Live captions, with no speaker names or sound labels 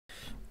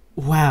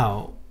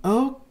Wow.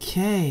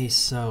 Okay,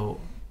 so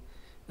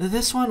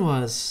this one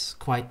was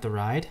quite the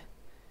ride.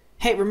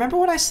 Hey, remember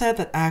when I said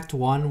that Act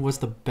 1 was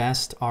the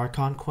best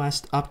Archon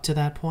quest up to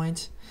that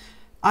point?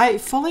 I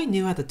fully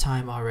knew at the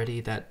time already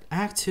that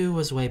Act 2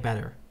 was way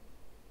better.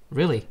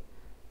 Really.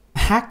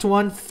 Act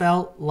 1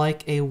 felt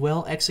like a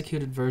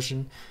well-executed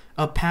version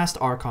of past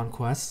Archon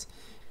quests.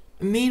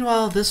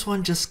 Meanwhile, this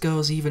one just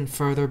goes even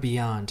further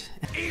beyond.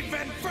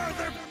 Even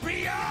further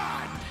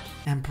beyond!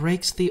 And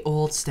breaks the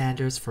old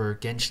standards for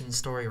Genshin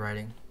story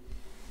writing.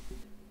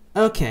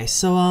 Okay,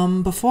 so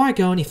before I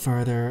go any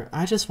further,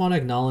 I just want to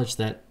acknowledge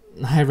that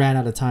I ran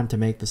out of time to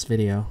make this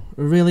video.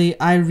 Really,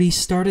 I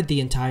restarted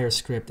the entire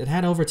script. It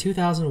had over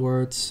 2,000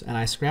 words, and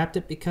I scrapped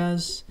it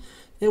because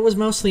it was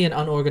mostly an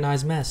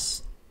unorganized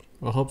mess.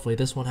 Well, hopefully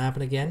this won't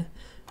happen again.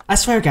 I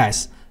swear,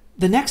 guys,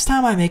 the next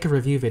time I make a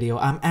review video,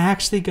 I'm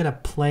actually gonna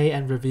play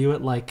and review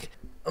it like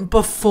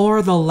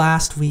before the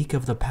last week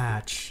of the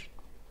patch.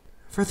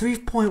 For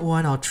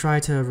 3.1, I'll try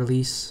to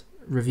release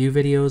review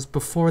videos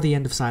before the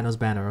end of Sino's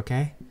banner,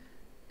 okay?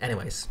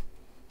 Anyways.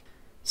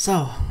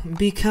 So,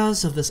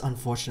 because of this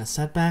unfortunate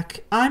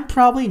setback, I'm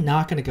probably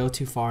not going to go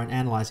too far in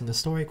analyzing the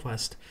story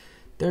quest.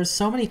 There's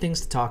so many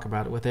things to talk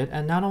about with it,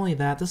 and not only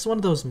that, this is one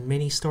of those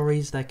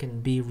mini-stories that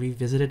can be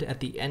revisited at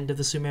the end of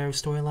the Sumeru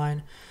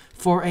storyline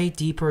for a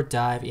deeper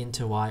dive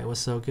into why it was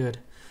so good.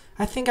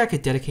 I think I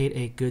could dedicate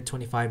a good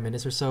 25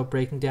 minutes or so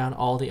breaking down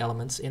all the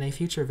elements in a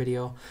future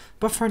video,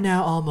 but for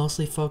now I'll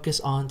mostly focus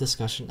on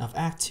discussion of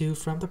Act 2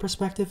 from the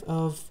perspective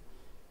of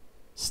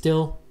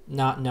still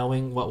not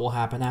knowing what will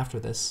happen after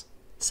this.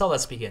 So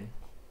let's begin.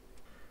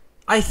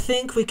 I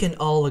think we can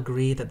all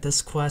agree that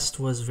this quest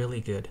was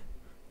really good.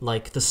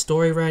 Like the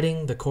story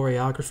writing, the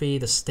choreography,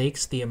 the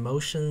stakes, the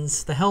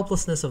emotions, the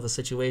helplessness of the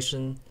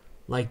situation.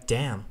 Like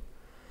damn.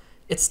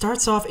 It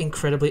starts off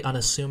incredibly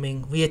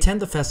unassuming. We attend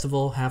the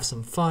festival, have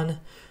some fun,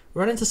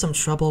 run into some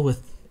trouble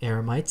with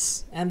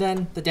eremites, and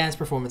then the dance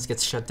performance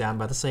gets shut down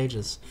by the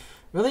sages.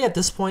 Really at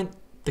this point,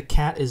 the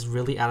cat is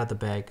really out of the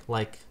bag.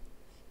 Like,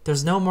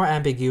 there's no more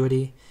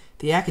ambiguity.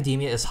 The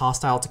academia is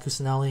hostile to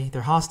Kusanali,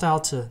 they're hostile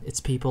to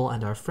its people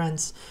and our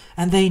friends,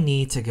 and they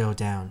need to go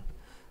down.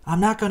 I'm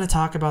not going to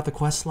talk about the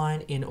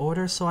questline in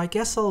order, so I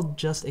guess I'll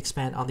just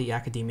expand on the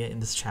academia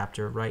in this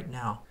chapter right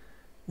now.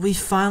 We've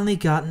finally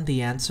gotten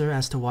the answer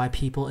as to why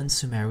people in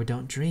Sumeru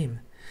don't dream.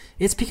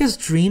 It's because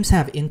dreams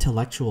have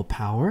intellectual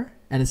power,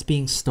 and it's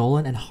being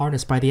stolen and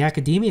harnessed by the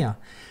academia,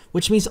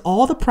 which means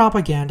all the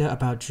propaganda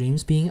about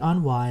dreams being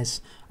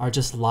unwise are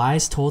just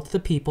lies told to the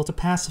people to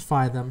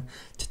pacify them,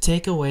 to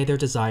take away their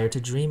desire to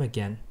dream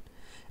again.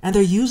 And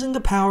they're using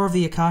the power of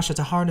the Akasha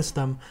to harness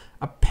them.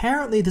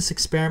 Apparently this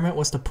experiment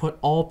was to put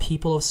all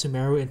people of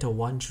Sumeru into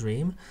one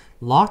dream,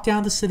 lock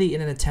down the city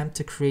in an attempt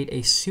to create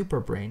a super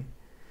brain.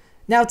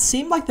 Now it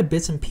seemed like the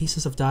bits and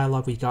pieces of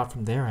dialogue we got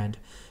from their end,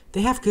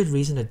 they have good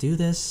reason to do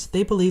this.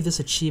 They believe this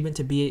achievement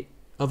to be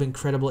of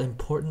incredible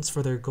importance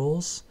for their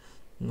goals,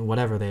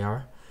 whatever they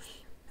are.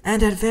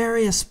 And at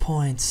various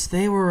points,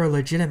 they were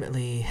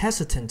legitimately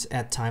hesitant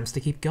at times to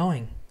keep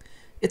going.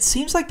 It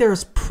seems like there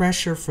is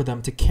pressure for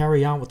them to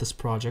carry on with this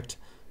project,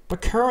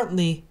 but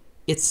currently,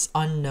 it's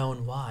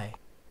unknown why.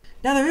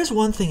 Now there is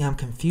one thing I'm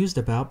confused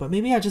about, but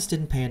maybe I just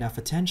didn't pay enough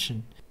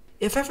attention.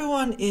 If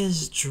everyone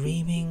is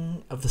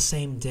dreaming of the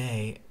same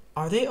day,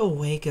 are they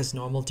awake as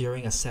normal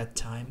during a set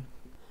time?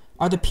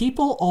 Are the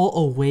people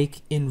all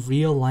awake in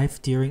real life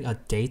during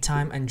a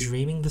daytime and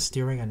dreaming this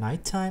during a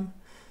nighttime?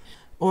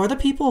 Or are the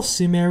people of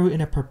Sumeru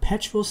in a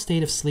perpetual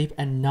state of sleep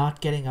and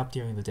not getting up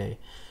during the day?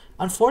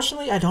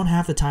 Unfortunately, I don't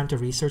have the time to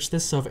research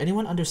this, so if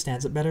anyone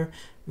understands it better,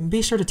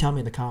 be sure to tell me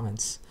in the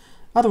comments.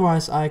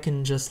 Otherwise, I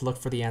can just look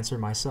for the answer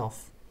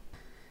myself.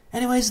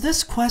 Anyways,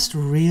 this quest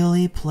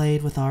really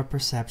played with our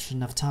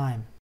perception of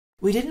time.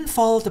 We didn't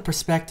follow the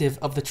perspective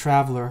of the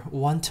traveler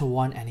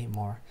one-to-one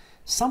anymore.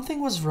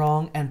 Something was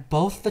wrong, and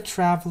both the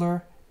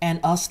traveler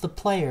and us, the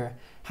player,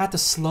 had to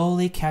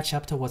slowly catch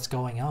up to what's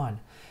going on.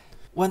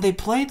 When they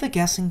played the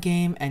guessing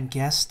game and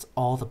guessed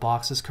all the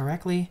boxes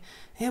correctly,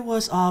 it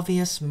was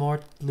obvious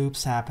more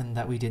loops happened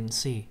that we didn't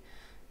see.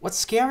 What's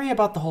scary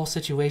about the whole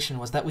situation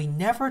was that we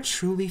never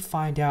truly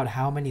find out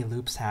how many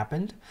loops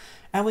happened,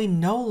 and we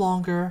no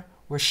longer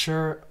were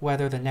sure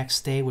whether the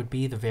next day would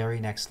be the very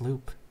next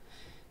loop.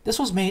 This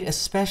was made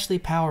especially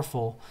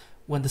powerful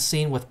when the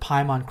scene with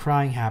Paimon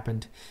crying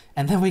happened,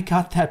 and then we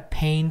got that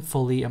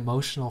painfully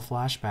emotional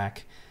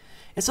flashback.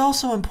 It's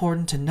also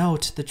important to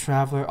note the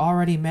traveler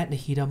already met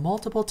Nahida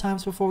multiple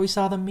times before we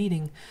saw them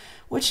meeting,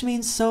 which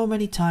means so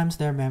many times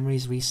their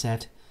memories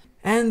reset,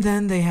 and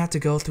then they had to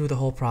go through the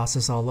whole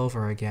process all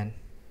over again.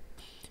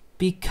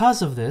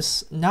 Because of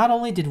this, not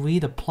only did we,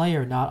 the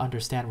player, not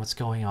understand what's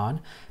going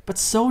on, but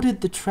so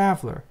did the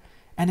traveler,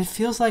 and it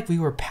feels like we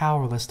were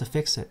powerless to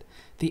fix it.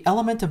 The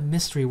element of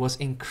mystery was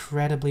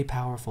incredibly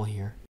powerful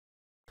here.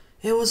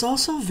 It was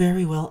also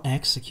very well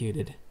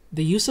executed.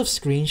 The use of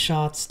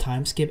screenshots,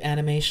 time skip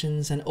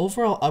animations, and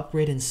overall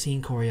upgrade in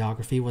scene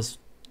choreography was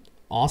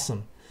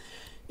awesome.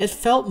 It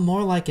felt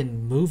more like a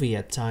movie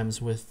at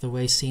times with the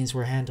way scenes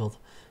were handled.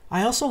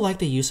 I also like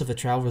the use of the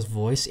Traveler's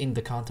voice in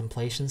the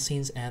contemplation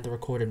scenes and the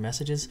recorded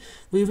messages.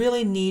 We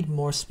really need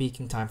more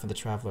speaking time for the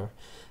Traveler.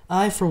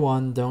 I, for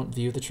one, don't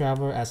view the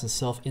Traveler as a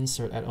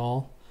self-insert at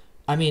all.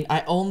 I mean,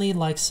 I only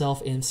like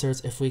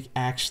self-inserts if we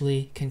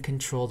actually can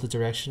control the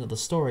direction of the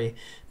story,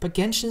 but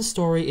Genshin's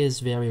story is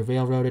very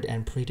railroaded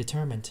and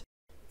predetermined.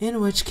 In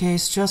which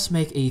case, just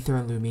make Aether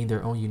and Lumine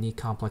their own unique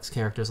complex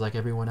characters like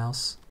everyone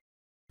else.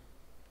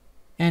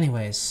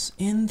 Anyways,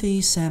 in the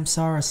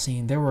Samsara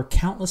scene, there were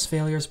countless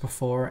failures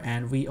before,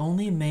 and we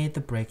only made the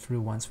breakthrough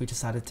once we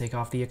decided to take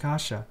off the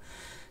Akasha.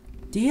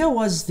 Dia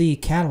was the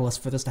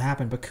catalyst for this to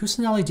happen, but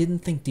Kusanali didn't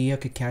think Dia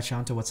could catch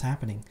on to what's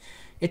happening.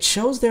 It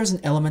shows there's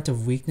an element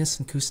of weakness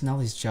in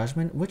Kusanali's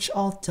judgment, which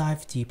I'll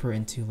dive deeper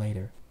into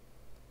later.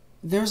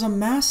 There's a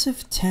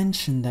massive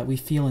tension that we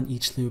feel in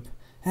each loop,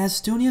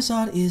 as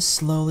Dunyazad is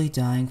slowly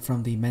dying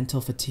from the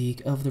mental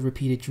fatigue of the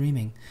repeated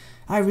dreaming.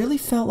 I really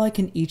felt like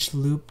in each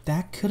loop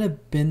that could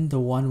have been the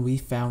one we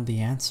found the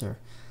answer.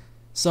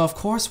 So of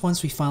course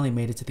once we finally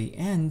made it to the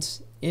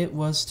end, it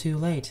was too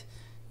late.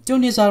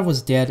 Dunyazad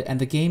was dead and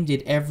the game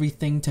did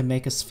everything to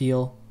make us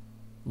feel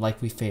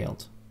like we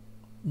failed.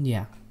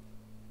 Yeah.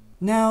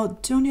 Now,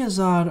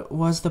 Dunyazad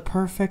was the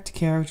perfect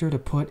character to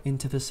put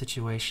into this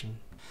situation.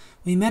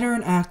 We met her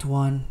in Act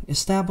 1,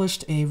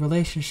 established a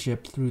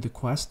relationship through the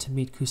quest to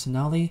meet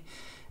Kusanali,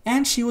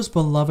 and she was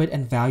beloved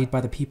and valued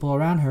by the people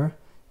around her,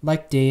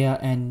 like Dea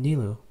and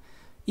Nilu.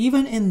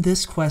 Even in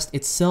this quest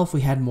itself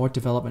we had more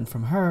development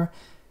from her,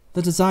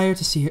 the desire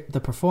to see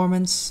the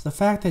performance, the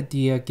fact that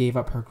Dea gave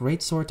up her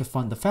greatsword to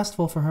fund the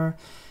festival for her,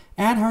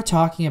 and her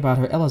talking about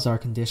her Elazar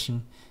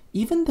condition,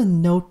 even the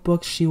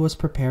notebook she was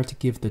prepared to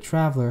give the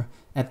Traveler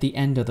at the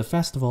end of the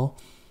festival.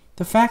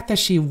 The fact that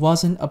she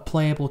wasn't a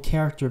playable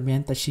character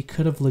meant that she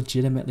could have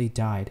legitimately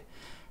died.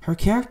 Her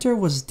character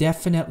was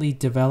definitely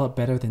developed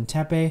better than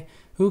Tepe,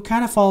 who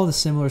kind of followed a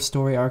similar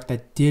story arc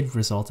that did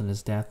result in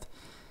his death,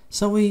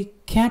 so we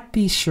can't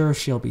be sure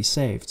she'll be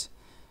saved.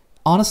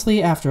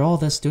 Honestly, after all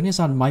this,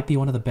 Dunyazad might be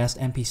one of the best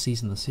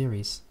NPCs in the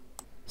series.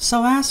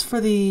 So as for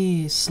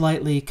the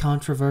slightly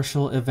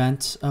controversial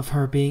event of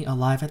her being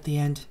alive at the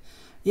end,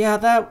 yeah,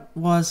 that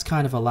was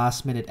kind of a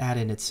last-minute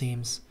add-in it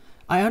seems.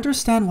 I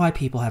understand why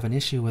people have an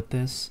issue with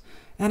this,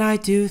 and I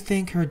do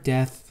think her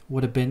death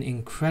would have been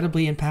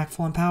incredibly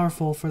impactful and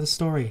powerful for the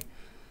story.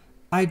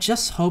 I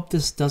just hope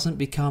this doesn't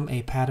become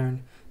a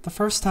pattern. The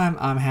first time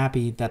I'm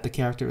happy that the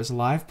character is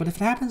alive, but if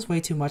it happens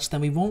way too much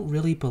then we won't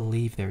really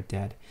believe they're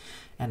dead.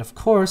 And of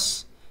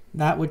course,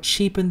 that would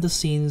cheapen the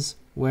scenes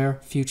where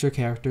future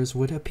characters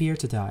would appear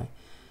to die.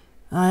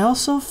 I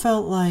also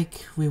felt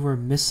like we were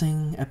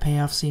missing a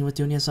payoff scene with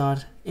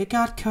Dunyazad. It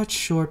got cut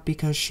short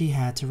because she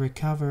had to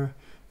recover,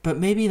 but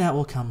maybe that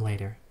will come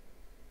later.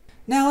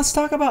 Now let's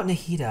talk about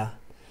Nahida.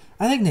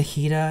 I think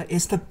Nahida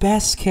is the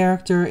best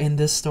character in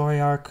this story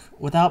arc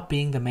without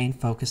being the main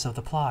focus of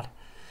the plot.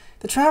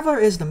 The Traveler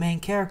is the main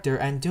character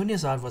and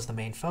Dunyazad was the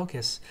main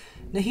focus.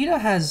 Nahida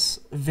has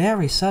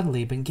very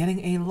subtly been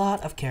getting a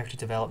lot of character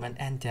development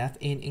and depth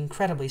in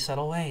incredibly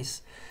subtle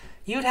ways.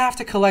 You'd have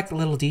to collect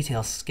little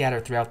details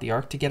scattered throughout the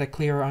arc to get a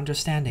clearer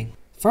understanding.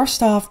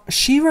 First off,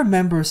 she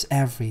remembers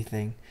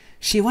everything.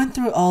 She went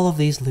through all of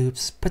these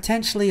loops,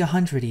 potentially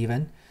 100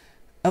 even,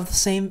 of the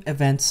same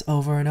events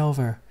over and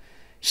over.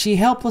 She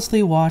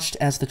helplessly watched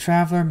as the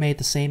Traveler made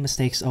the same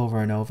mistakes over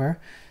and over,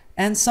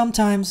 and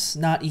sometimes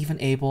not even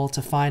able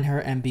to find her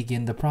and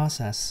begin the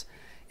process.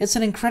 It's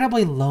an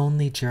incredibly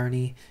lonely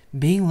journey,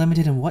 being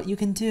limited in what you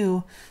can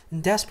do,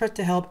 and desperate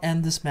to help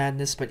end this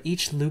madness, but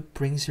each loop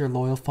brings your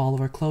loyal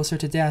follower closer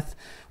to death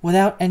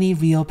without any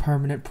real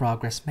permanent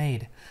progress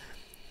made.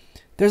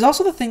 There's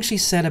also the thing she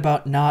said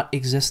about not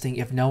existing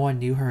if no one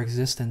knew her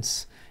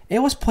existence. It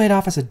was played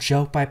off as a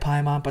joke by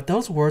Paimon, but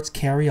those words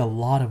carry a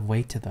lot of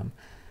weight to them.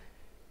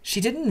 She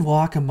didn't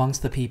walk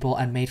amongst the people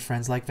and made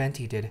friends like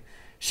Venti did.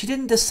 She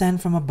didn't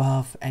descend from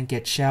above and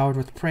get showered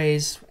with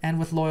praise and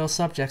with loyal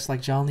subjects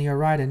like Zhongli or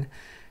Raiden.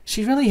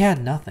 She really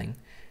had nothing.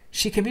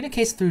 She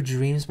communicates through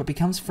dreams but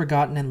becomes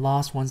forgotten and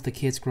lost once the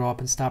kids grow up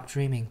and stop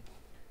dreaming.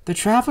 The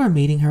Traveler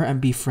meeting her and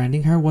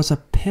befriending her was a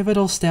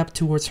pivotal step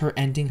towards her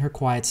ending her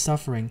quiet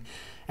suffering,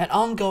 an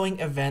ongoing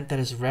event that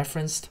is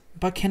referenced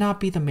but cannot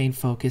be the main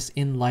focus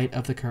in light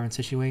of the current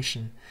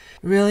situation.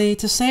 Really,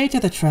 to say to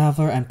the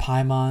Traveler and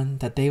Paimon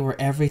that they were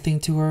everything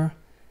to her,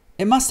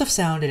 it must have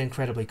sounded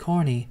incredibly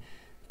corny,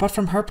 but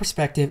from her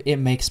perspective it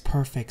makes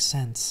perfect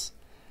sense.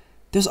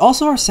 There's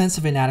also her sense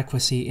of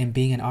inadequacy in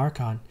being an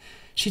archon.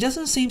 She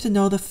doesn't seem to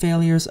know the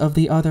failures of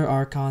the other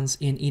archons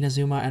in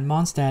Inazuma and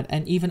Mondstadt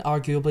and even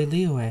arguably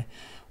Liyue.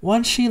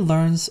 Once she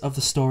learns of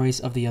the stories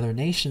of the other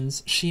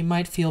nations, she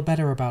might feel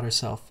better about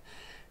herself.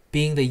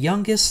 Being the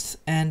youngest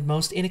and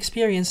most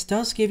inexperienced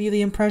does give you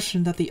the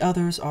impression that the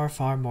others are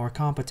far more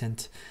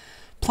competent.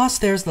 Plus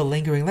there's the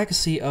lingering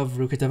legacy of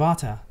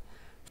Rukkhadevata.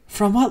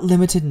 From what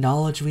limited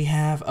knowledge we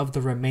have of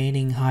the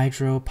remaining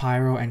Hydro,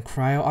 Pyro, and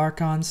Cryo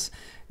Archons,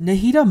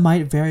 Nahida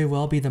might very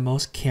well be the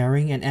most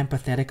caring and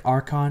empathetic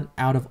Archon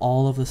out of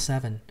all of the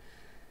 7.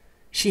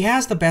 She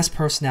has the best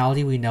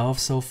personality we know of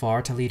so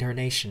far to lead her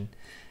nation.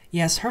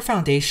 Yes, her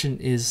foundation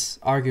is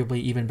arguably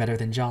even better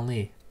than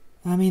Zhongli.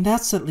 I mean,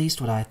 that's at least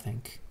what I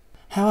think.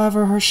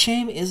 However, her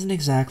shame isn't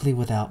exactly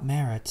without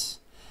merit.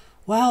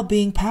 While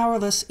being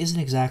powerless isn't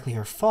exactly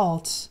her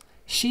fault,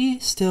 she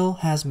still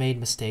has made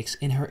mistakes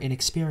in her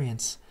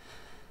inexperience.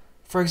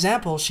 For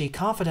example, she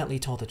confidently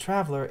told the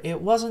traveler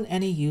it wasn't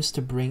any use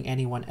to bring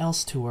anyone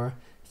else to her,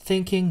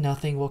 thinking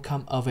nothing will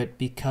come of it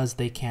because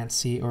they can't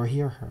see or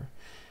hear her.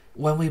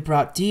 When we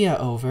brought Dia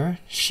over,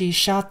 she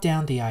shot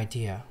down the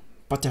idea.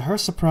 But to her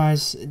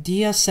surprise,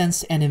 Dia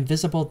sensed an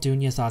invisible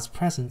Dunyazad's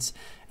presence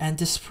and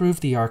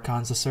disproved the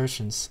Archon's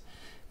assertions.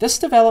 This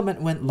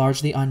development went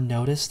largely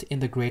unnoticed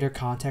in the greater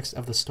context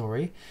of the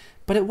story,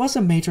 but it was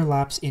a major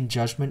lapse in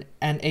judgment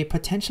and a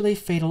potentially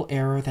fatal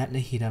error that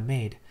Nahida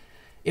made.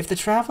 If the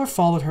traveler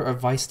followed her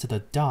advice to the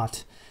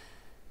dot,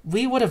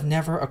 we would have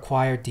never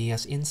acquired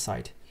Dia's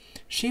insight.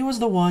 She was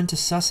the one to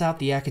suss out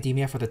the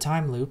Academia for the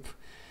time loop,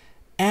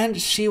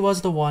 and she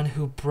was the one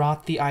who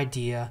brought the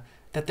idea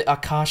that the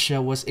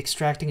Akasha was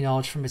extracting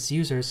knowledge from its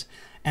users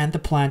and the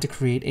plan to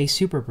create a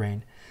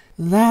superbrain.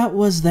 That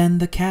was then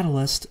the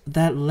catalyst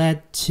that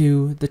led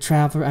to the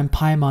Traveler and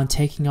Paimon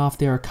taking off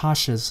their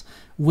Akashas,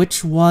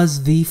 which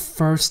was the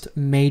first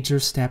major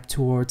step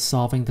towards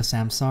solving the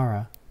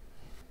Samsara.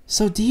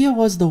 So Dia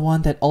was the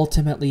one that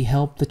ultimately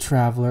helped the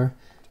Traveler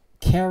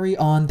carry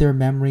on their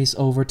memories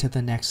over to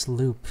the next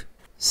loop.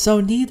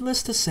 So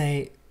needless to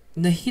say,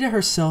 Nahida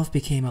herself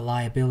became a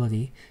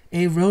liability,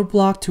 a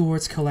roadblock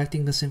towards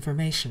collecting this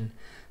information.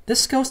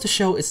 This goes to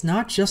show it's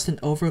not just an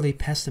overly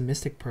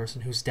pessimistic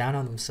person who's down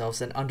on themselves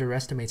and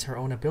underestimates her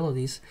own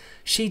abilities.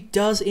 She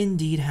does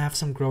indeed have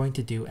some growing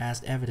to do,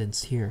 as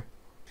evidenced here.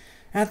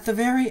 At the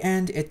very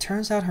end, it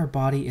turns out her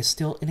body is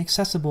still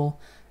inaccessible,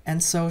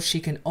 and so she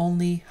can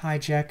only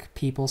hijack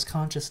people's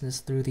consciousness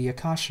through the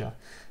Akasha.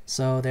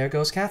 So there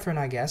goes Catherine,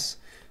 I guess.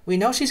 We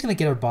know she's going to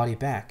get her body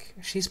back.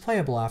 She's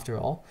playable after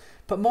all.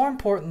 But more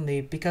importantly,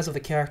 because of the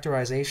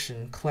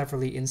characterization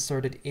cleverly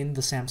inserted in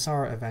the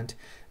Samsara event,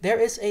 there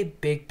is a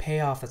big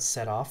payoff that's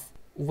set off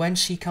when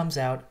she comes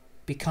out,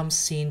 becomes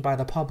seen by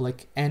the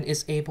public, and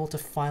is able to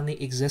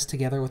finally exist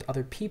together with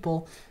other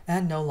people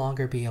and no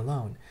longer be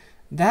alone.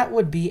 That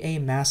would be a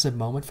massive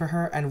moment for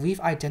her, and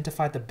we've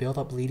identified the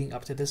build-up leading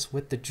up to this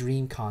with the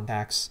dream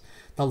contacts,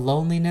 the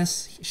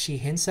loneliness she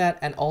hints at,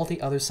 and all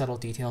the other subtle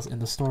details in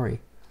the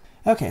story.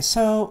 Okay,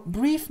 so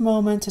brief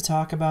moment to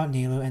talk about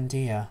Nilou and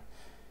Dia.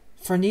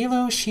 For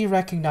Nilou, she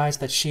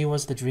recognized that she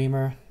was the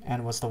dreamer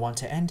and was the one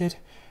to end it.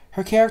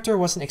 Her character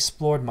wasn't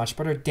explored much,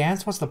 but her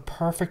dance was the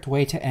perfect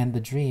way to end the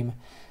dream.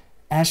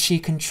 As she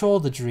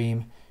controlled the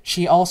dream,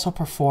 she also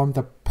performed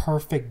the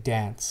perfect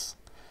dance.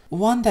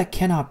 One that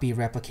cannot be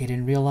replicated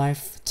in real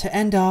life, to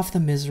end off the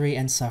misery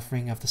and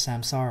suffering of the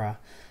Samsara.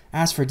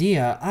 As for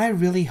Dia, I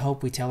really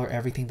hope we tell her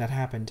everything that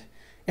happened,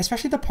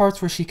 especially the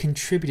parts where she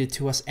contributed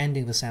to us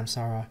ending the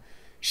Samsara.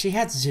 She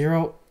had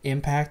zero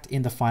impact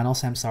in the final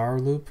Samsara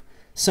loop,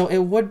 so it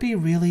would be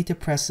really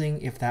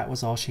depressing if that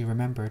was all she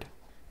remembered.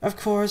 Of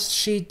course,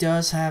 she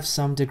does have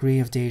some degree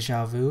of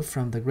deja vu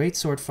from the great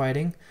sword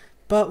fighting,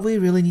 but we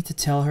really need to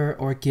tell her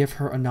or give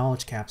her a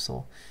knowledge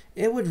capsule.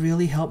 It would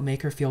really help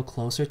make her feel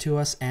closer to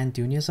us and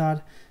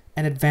Dunyazad,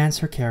 and advance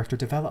her character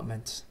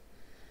development.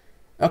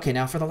 Okay,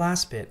 now for the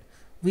last bit.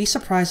 We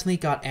surprisingly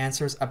got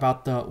answers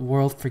about the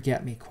World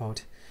Forget Me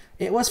quote.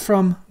 It was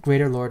from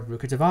Greater Lord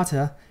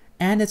Rukkhadevata,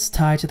 and it's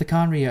tied to the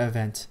Khaenri'ah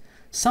event.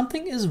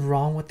 Something is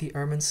wrong with the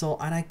Irminsul,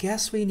 and I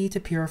guess we need to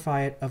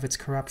purify it of its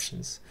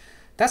corruptions.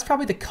 That's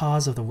probably the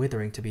cause of the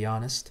withering, to be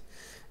honest.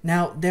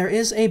 Now, there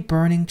is a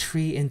burning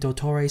tree in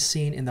Dotore's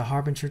scene in the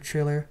Harbinger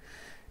trailer,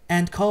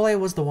 and Kole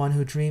was the one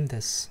who dreamed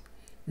this.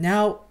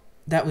 Now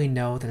that we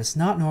know that it's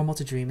not normal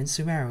to dream in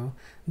Sumeru,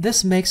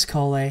 this makes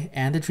Kole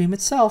and the dream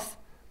itself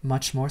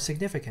much more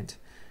significant.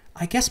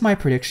 I guess my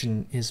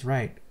prediction is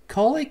right.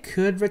 Kole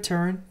could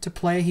return to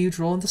play a huge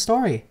role in the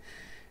story.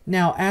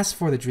 Now, as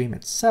for the dream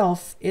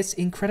itself, it's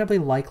incredibly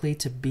likely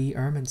to be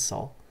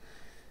Irminsul.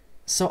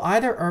 So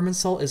either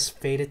Irminsul is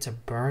fated to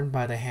burn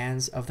by the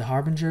hands of the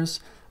Harbingers,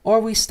 or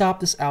we stop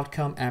this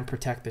outcome and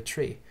protect the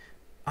tree.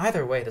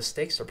 Either way, the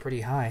stakes are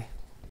pretty high.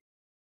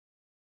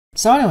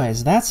 So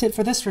anyways, that's it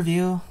for this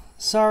review.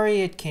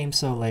 Sorry it came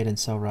so late and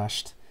so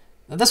rushed.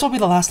 This will be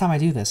the last time I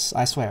do this,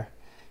 I swear.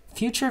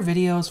 Future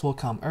videos will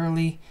come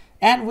early,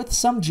 and with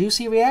some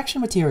juicy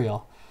reaction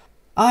material.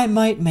 I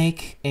might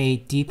make a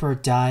deeper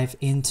dive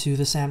into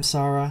the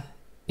Samsara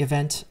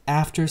event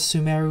after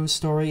Sumeru's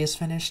story is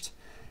finished,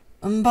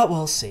 but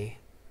we'll see.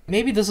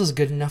 Maybe this is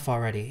good enough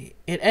already.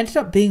 It ended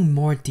up being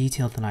more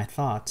detailed than I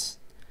thought.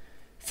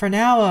 For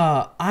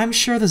now, I'm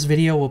sure this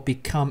video will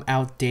become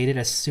outdated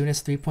as soon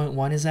as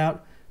 3.1 is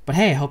out, but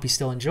hey, I hope you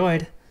still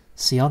enjoyed.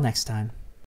 See y'all next time.